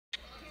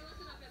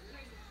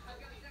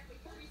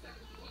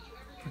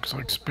Looks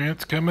like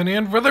Spence coming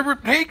in for the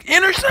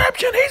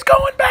interception. He's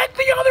going back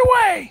the other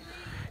way.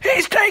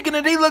 He's taking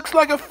it. He looks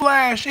like a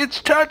flash.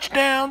 It's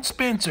touchdown,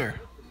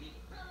 Spencer.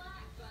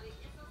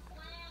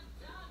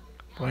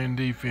 Playing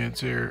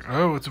defense here.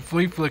 Oh, it's a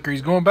flea flicker.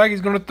 He's going back.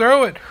 He's going to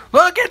throw it.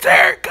 Look, it's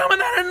Eric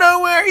coming out of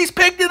nowhere. He's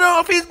picked it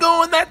off. He's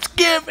going. That's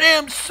give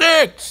him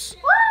 6.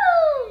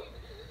 Woo!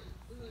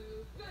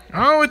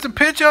 Oh, it's a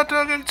pitch out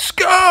to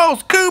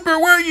Skulls. Cooper,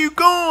 where are you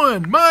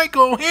going?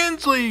 Michael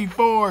Hensley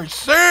for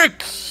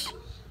 6.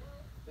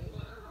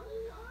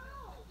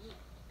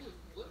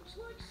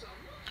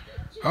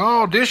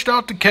 Oh, dished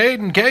off to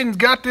Caden. Caden's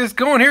got this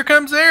going. Here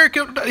comes Eric.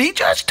 He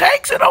just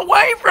takes it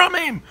away from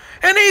him.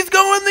 And he's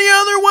going the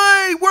other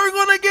way. We're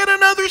going to get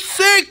another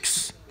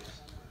 6.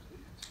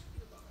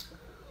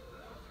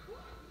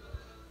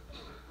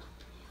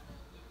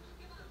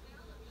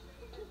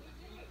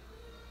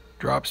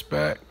 Drops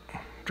back.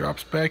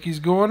 Drops back. He's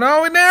going.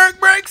 Oh, and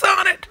Eric breaks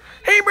on it.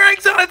 He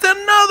breaks on it. It's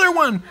another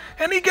one.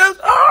 And he goes,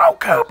 oh,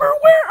 Cooper,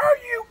 where are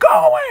you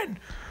going?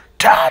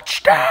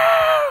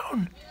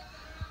 Touchdown.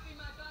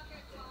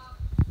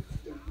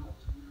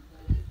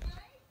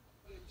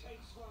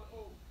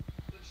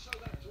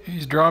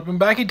 He's dropping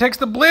back. He takes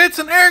the blitz,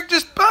 and Eric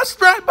just busts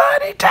right by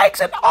it. He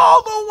takes it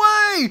all the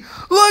way.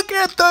 Look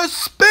at the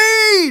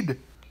speed.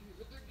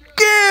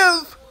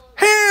 Give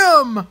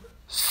him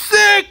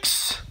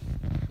 6.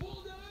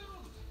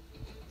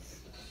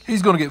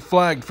 He's going to get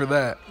flagged for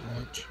that.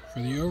 Watch for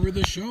the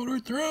over-the-shoulder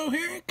throw.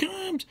 Here it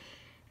comes.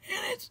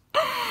 And it's,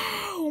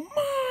 oh,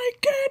 my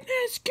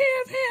goodness,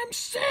 give him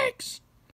 6.